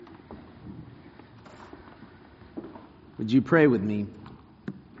Would you pray with me?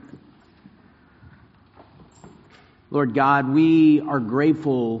 Lord God, we are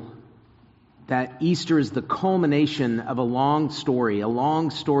grateful that Easter is the culmination of a long story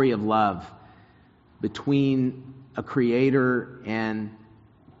of love between a creator and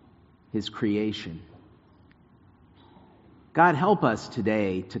his creation. God, help us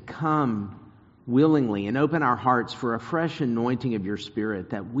today to come willingly and open our hearts for a fresh anointing of your Spirit,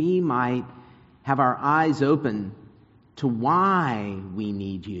 that we might have our eyes open to why we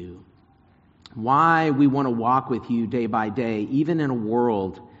need you, why we want to walk with you day by day, even in a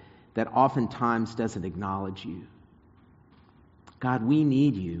world that oftentimes doesn't acknowledge you. God, we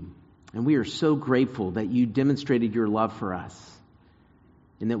need you, and we are so grateful that you demonstrated your love for us,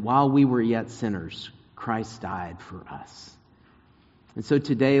 and that while we were yet sinners, Christ died for us. And so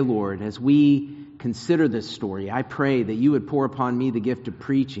today, Lord, as we consider this story, I pray that you would pour upon me the gift of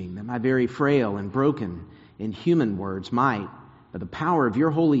preaching, that my very frail and broken and human words might, by the power of your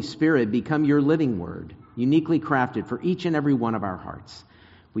Holy Spirit, become your living word, uniquely crafted for each and every one of our hearts.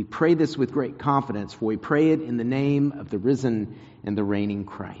 We pray this with great confidence, for we pray it in the name of the risen and the reigning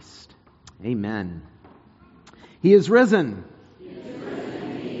Christ. Amen. He is risen.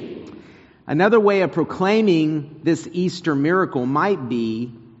 Another way of proclaiming this Easter miracle might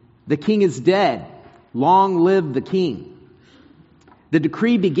be, the King is dead. Long live the King. The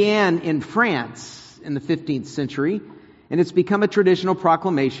decree began in France in the 15th century, and it's become a traditional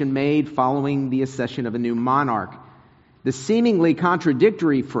proclamation made following the accession of a new monarch. The seemingly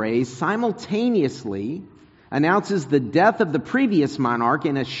contradictory phrase simultaneously announces the death of the previous monarch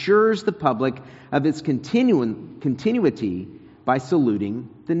and assures the public of its continuity by saluting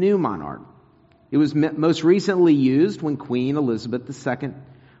the new monarch. It was most recently used when Queen Elizabeth II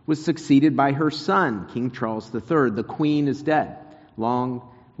was succeeded by her son, King Charles III. The Queen is dead. Long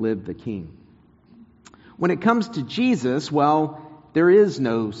live the King. When it comes to Jesus, well, there is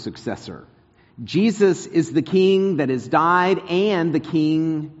no successor. Jesus is the King that has died and the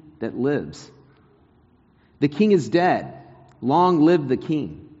King that lives. The King is dead. Long live the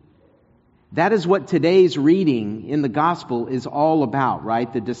King. That is what today's reading in the gospel is all about,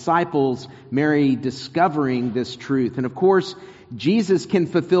 right? The disciples, Mary, discovering this truth. And of course, Jesus can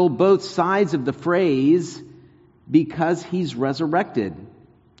fulfill both sides of the phrase because he's resurrected.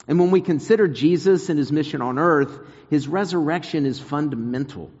 And when we consider Jesus and his mission on earth, his resurrection is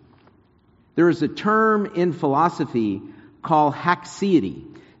fundamental. There is a term in philosophy called haxity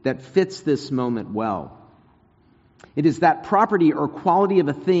that fits this moment well. It is that property or quality of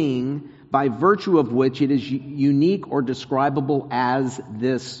a thing by virtue of which it is unique or describable as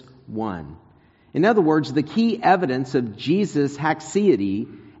this one. In other words, the key evidence of Jesus' haxity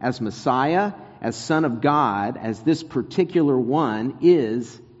as Messiah, as Son of God, as this particular one,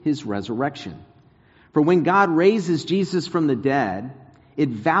 is his resurrection. For when God raises Jesus from the dead,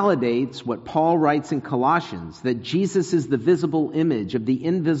 it validates what Paul writes in Colossians, that Jesus is the visible image of the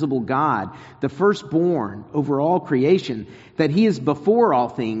invisible God, the firstborn over all creation, that he is before all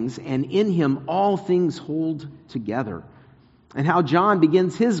things, and in him all things hold together. And how John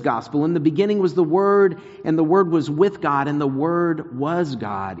begins his gospel, in the beginning was the Word, and the Word was with God, and the Word was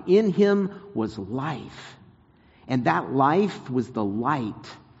God. In him was life, and that life was the light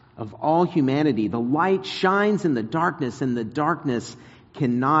of all humanity. The light shines in the darkness, and the darkness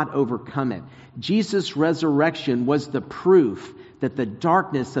cannot overcome it. Jesus' resurrection was the proof that the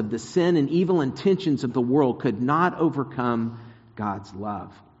darkness of the sin and evil intentions of the world could not overcome God's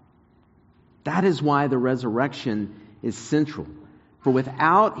love. That is why the resurrection is central. For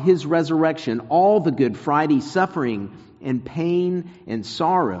without his resurrection, all the Good Friday suffering and pain and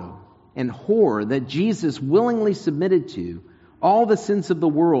sorrow and horror that Jesus willingly submitted to, all the sins of the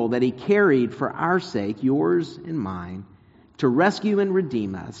world that he carried for our sake, yours and mine, to rescue and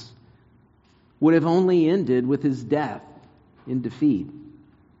redeem us, would have only ended with his death in defeat.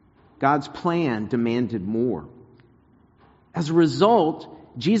 God's plan demanded more. As a result,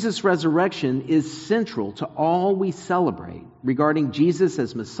 Jesus' resurrection is central to all we celebrate regarding Jesus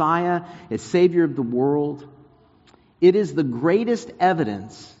as Messiah, as Savior of the world. It is the greatest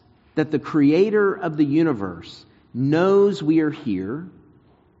evidence that the Creator of the universe knows we are here,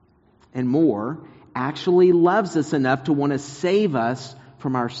 and more, actually loves us enough to want to save us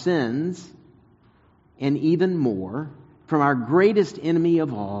from our sins, and even more, from our greatest enemy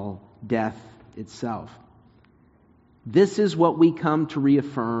of all, death itself. This is what we come to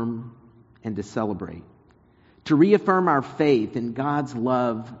reaffirm and to celebrate. To reaffirm our faith in God's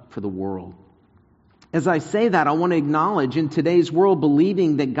love for the world. As I say that, I want to acknowledge in today's world,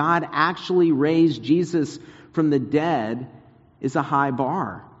 believing that God actually raised Jesus from the dead is a high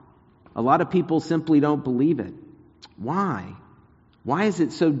bar. A lot of people simply don't believe it. Why? Why is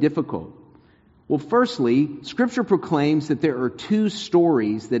it so difficult? Well, firstly, Scripture proclaims that there are two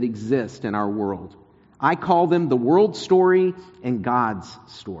stories that exist in our world. I call them the world story and God's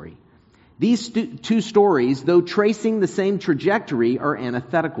story. These two stories, though tracing the same trajectory, are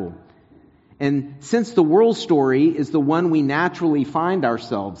antithetical. And since the world story is the one we naturally find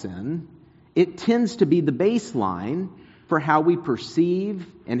ourselves in, it tends to be the baseline for how we perceive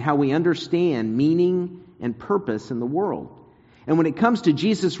and how we understand meaning and purpose in the world. And when it comes to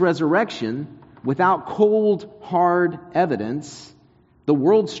Jesus' resurrection, without cold, hard evidence, the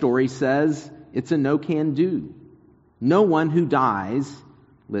world story says it's a no-can-do. No one who dies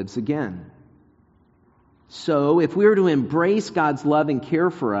lives again. So, if we are to embrace God's love and care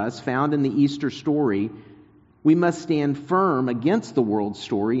for us found in the Easter story, we must stand firm against the world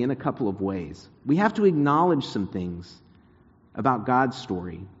story in a couple of ways. We have to acknowledge some things about God's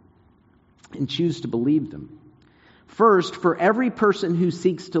story and choose to believe them. First, for every person who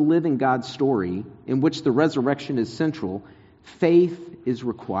seeks to live in God's story, in which the resurrection is central, faith is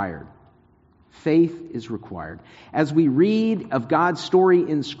required. Faith is required. As we read of God's story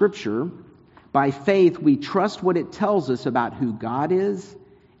in Scripture, by faith we trust what it tells us about who God is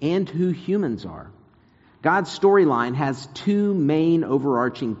and who humans are. God's storyline has two main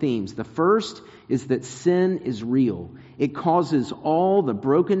overarching themes. The first is that sin is real. It causes all the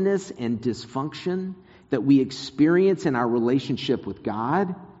brokenness and dysfunction that we experience in our relationship with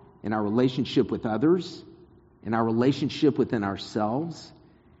God, in our relationship with others, in our relationship within ourselves,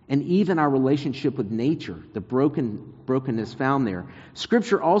 and even our relationship with nature, the brokenness found there.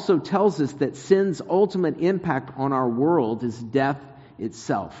 Scripture also tells us that sin's ultimate impact on our world is death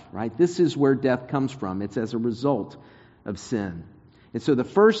itself, right? This is where death comes from. It's as a result of sin. And so the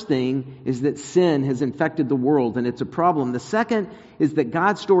first thing is that sin has infected the world, and it's a problem. The second is that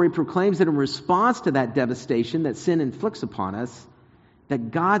God's story proclaims that in response to that devastation that sin inflicts upon us,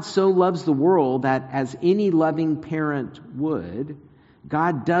 that God so loves the world that, as any loving parent would,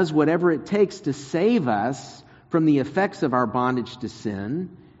 God does whatever it takes to save us from the effects of our bondage to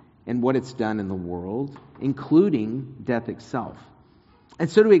sin and what it's done in the world, including death itself. And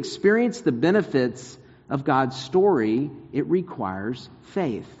so to experience the benefits of God's story, it requires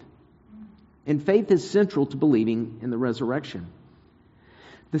faith. And faith is central to believing in the resurrection.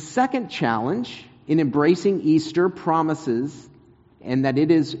 The second challenge in embracing Easter promises, and that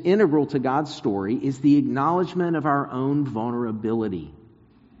it is integral to God's story, is the acknowledgement of our own vulnerability.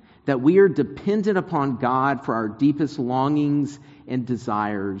 That we are dependent upon God for our deepest longings and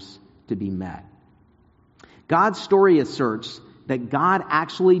desires to be met. God's story asserts that God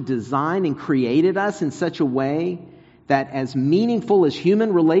actually designed and created us in such a way that as meaningful as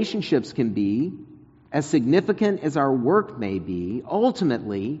human relationships can be, as significant as our work may be,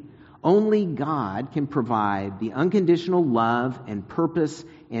 ultimately, only God can provide the unconditional love and purpose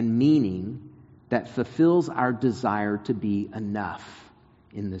and meaning that fulfills our desire to be enough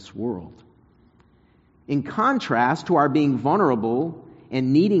in this world. In contrast to our being vulnerable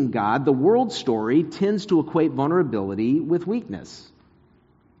and needing God, the world story tends to equate vulnerability with weakness.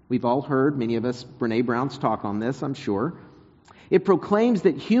 We've all heard, many of us, Brene Brown's talk on this, I'm sure. It proclaims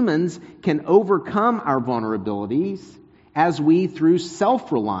that humans can overcome our vulnerabilities as we, through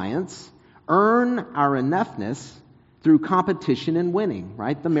self-reliance, earn our enoughness through competition and winning,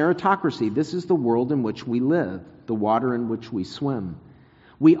 right? The meritocracy. This is the world in which we live, the water in which we swim.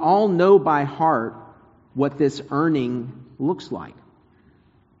 We all know by heart what this earning looks like.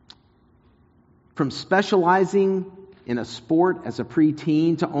 From specializing in a sport as a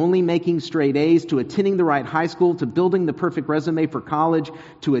preteen, to only making straight A's, to attending the right high school, to building the perfect resume for college,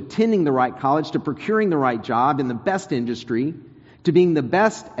 to attending the right college, to procuring the right job in the best industry, to being the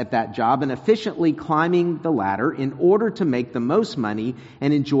best at that job and efficiently climbing the ladder in order to make the most money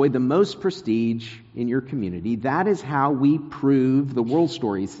and enjoy the most prestige in your community. That is how we prove, the world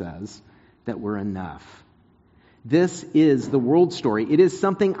story says, that we're enough. This is the world story. It is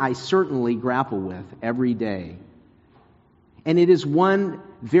something I certainly grapple with every day. And it is one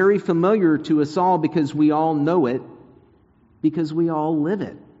very familiar to us all because we all know it, because we all live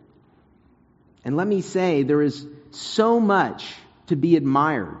it. And let me say, there is so much to be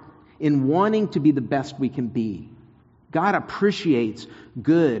admired in wanting to be the best we can be. God appreciates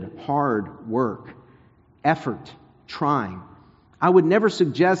good, hard work, effort, trying. I would never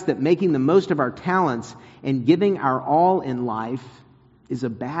suggest that making the most of our talents and giving our all in life is a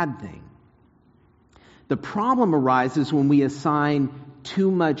bad thing. The problem arises when we assign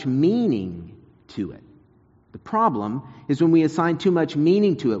too much meaning to it. The problem is when we assign too much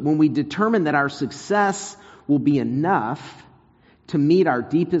meaning to it, when we determine that our success will be enough to meet our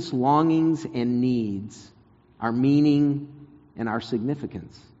deepest longings and needs our meaning, and our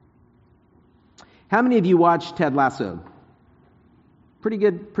significance. How many of you watched Ted Lasso? Pretty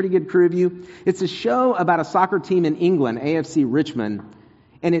good crew of you. It's a show about a soccer team in England, AFC Richmond,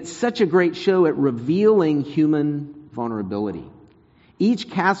 and it's such a great show at revealing human vulnerability. Each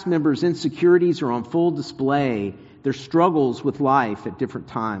cast member's insecurities are on full display, their struggles with life at different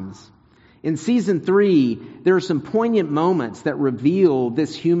times. In season 3, there are some poignant moments that reveal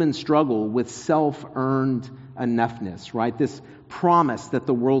this human struggle with self-earned enoughness, right? This promise that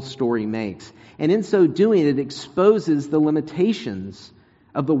the world story makes. And in so doing, it exposes the limitations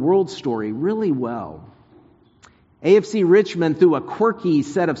of the world story really well. AFC Richmond, through a quirky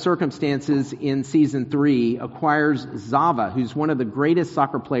set of circumstances in season 3, acquires Zava, who's one of the greatest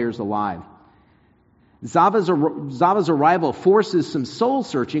soccer players alive. Zava's arrival forces some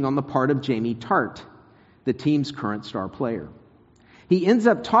soul-searching on the part of Jamie Tartt, the team's current star player. He ends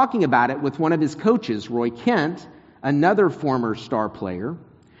up talking about it with one of his coaches, Roy Kent, another former star player.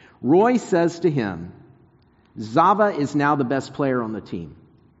 Roy says to him, "Zava is now the best player on the team.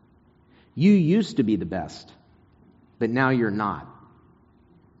 You used to be the best, but now you're not."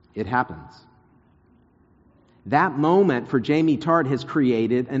 It happens. That moment for Jamie Tartt has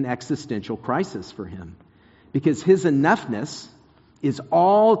created an existential crisis for him because his enoughness is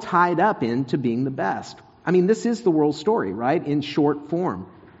all tied up into being the best. I mean, this is the world story, right? In short form.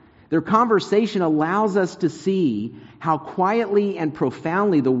 Their conversation allows us to see how quietly and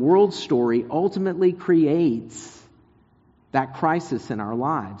profoundly the world story ultimately creates that crisis in our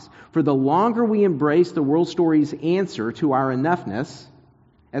lives. For the longer we embrace the world story's answer to our enoughness,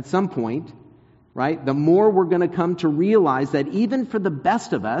 at some point, right, the more we're going to come to realize that even for the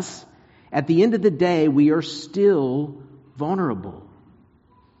best of us, at the end of the day, we are still vulnerable.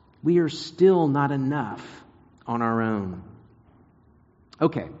 We are still not enough on our own.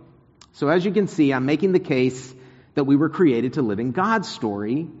 Okay, so as you can see, I'm making the case that we were created to live in God's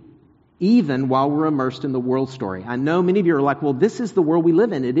story, even while we're immersed in the world story. I know many of you are like, well, this is the world we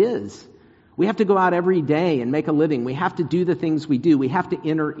live in. It is. We have to go out every day and make a living. We have to do the things we do. We have to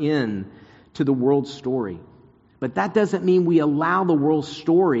enter in to the world story. But that doesn't mean we allow the world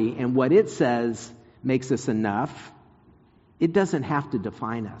story and what it says makes us enough. It doesn't have to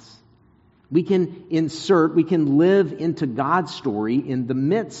define us. We can live into God's story in the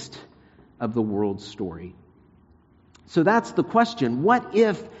midst of the world story. So that's the question. What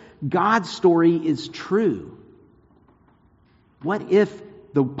if God's story is true? What if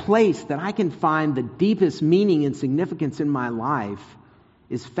the place that I can find the deepest meaning and significance in my life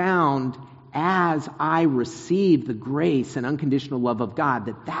is found as I receive the grace and unconditional love of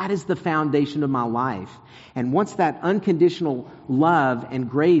God, that is the foundation of my life. And once that unconditional love and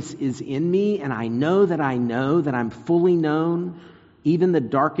grace is in me, and I know that I'm fully known, even the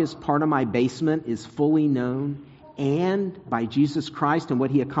darkest part of my basement is fully known, and by Jesus Christ and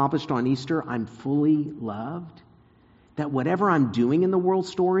what He accomplished on Easter, I'm fully loved, that whatever I'm doing in the world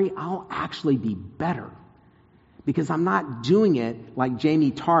story, I'll actually be better. Because I'm not doing it like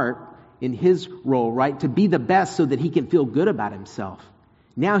Jamie Tartt in his role, right? To be the best so that he can feel good about himself.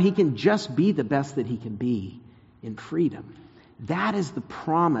 Now he can just be the best that he can be in freedom. That is the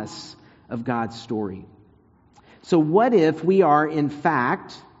promise of God's story. So what if we are, in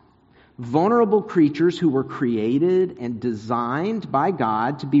fact, vulnerable creatures who were created and designed by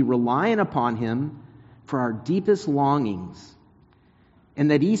God to be reliant upon Him for our deepest longings? And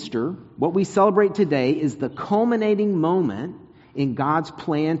that Easter, what we celebrate today, is the culminating moment in God's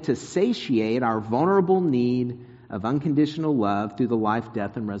plan to satiate our vulnerable need of unconditional love through the life,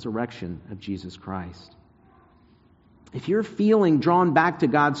 death, and resurrection of Jesus Christ. If you're feeling drawn back to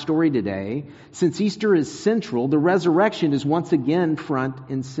God's story today, since Easter is central, the resurrection is once again front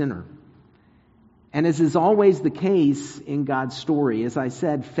and center. And as is always the case in God's story, as I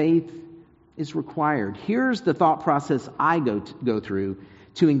said, faith is required. Here's the thought process I go through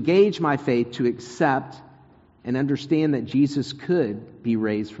to engage my faith, to accept and understand that Jesus could be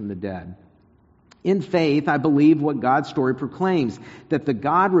raised from the dead. In faith, I believe what God's story proclaims, that the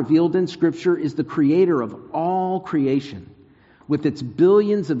God revealed in Scripture is the creator of all creation, with its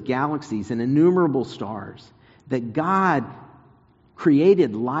billions of galaxies and innumerable stars, that God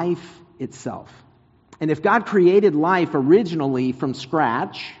created life itself. And if God created life originally from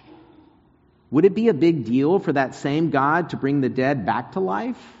scratch, would it be a big deal for that same God to bring the dead back to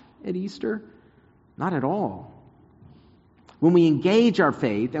life at Easter? Not at all. When we engage our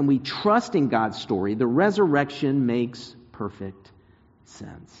faith and we trust in God's story, the resurrection makes perfect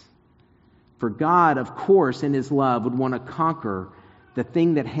sense. For God, of course, in His love, would want to conquer the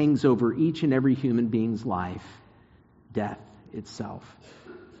thing that hangs over each and every human being's life, death itself.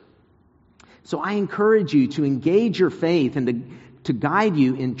 So I encourage you to engage your faith and to guide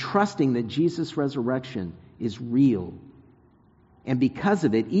you in trusting that Jesus' resurrection is real. And because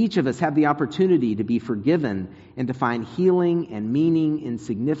of it, each of us have the opportunity to be forgiven and to find healing and meaning and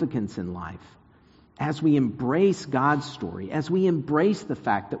significance in life. As we embrace God's story, as we embrace the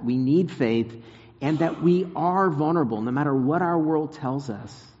fact that we need faith and that we are vulnerable, no matter what our world tells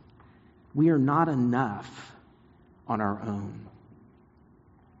us, we are not enough on our own.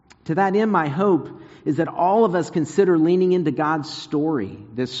 To that end, my hope is that all of us consider leaning into God's story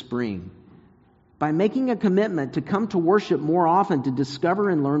this spring by making a commitment to come to worship more often, to discover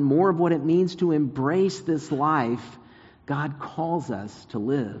and learn more of what it means to embrace this life God calls us to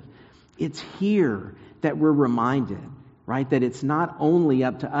live. It's here that we're reminded, right, that it's not only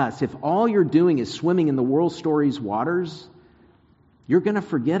up to us. If all you're doing is swimming in the world story's waters, you're going to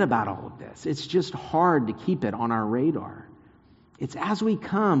forget about all of this. It's just hard to keep it on our radar. It's as we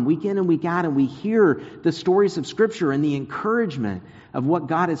come week in and week out and we hear the stories of Scripture and the encouragement of what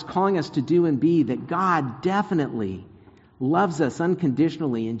God is calling us to do and be, that God definitely loves us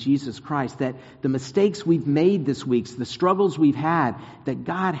unconditionally in Jesus Christ, that the mistakes we've made this week, the struggles we've had, that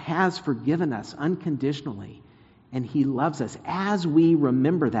God has forgiven us unconditionally and He loves us. As we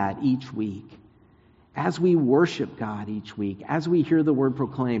remember that each week, as we worship God each week, as we hear the word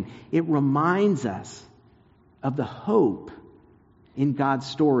proclaimed, it reminds us of the hope in God's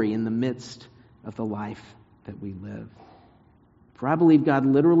story in the midst of the life that we live. For I believe God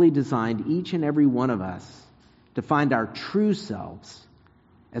literally designed each and every one of us to find our true selves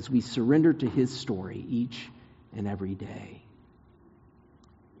as we surrender to His story each and every day.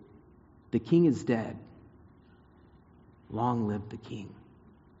 The King is dead. Long live the King.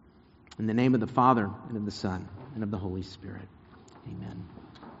 In the name of the Father, and of the Son, and of the Holy Spirit. Amen.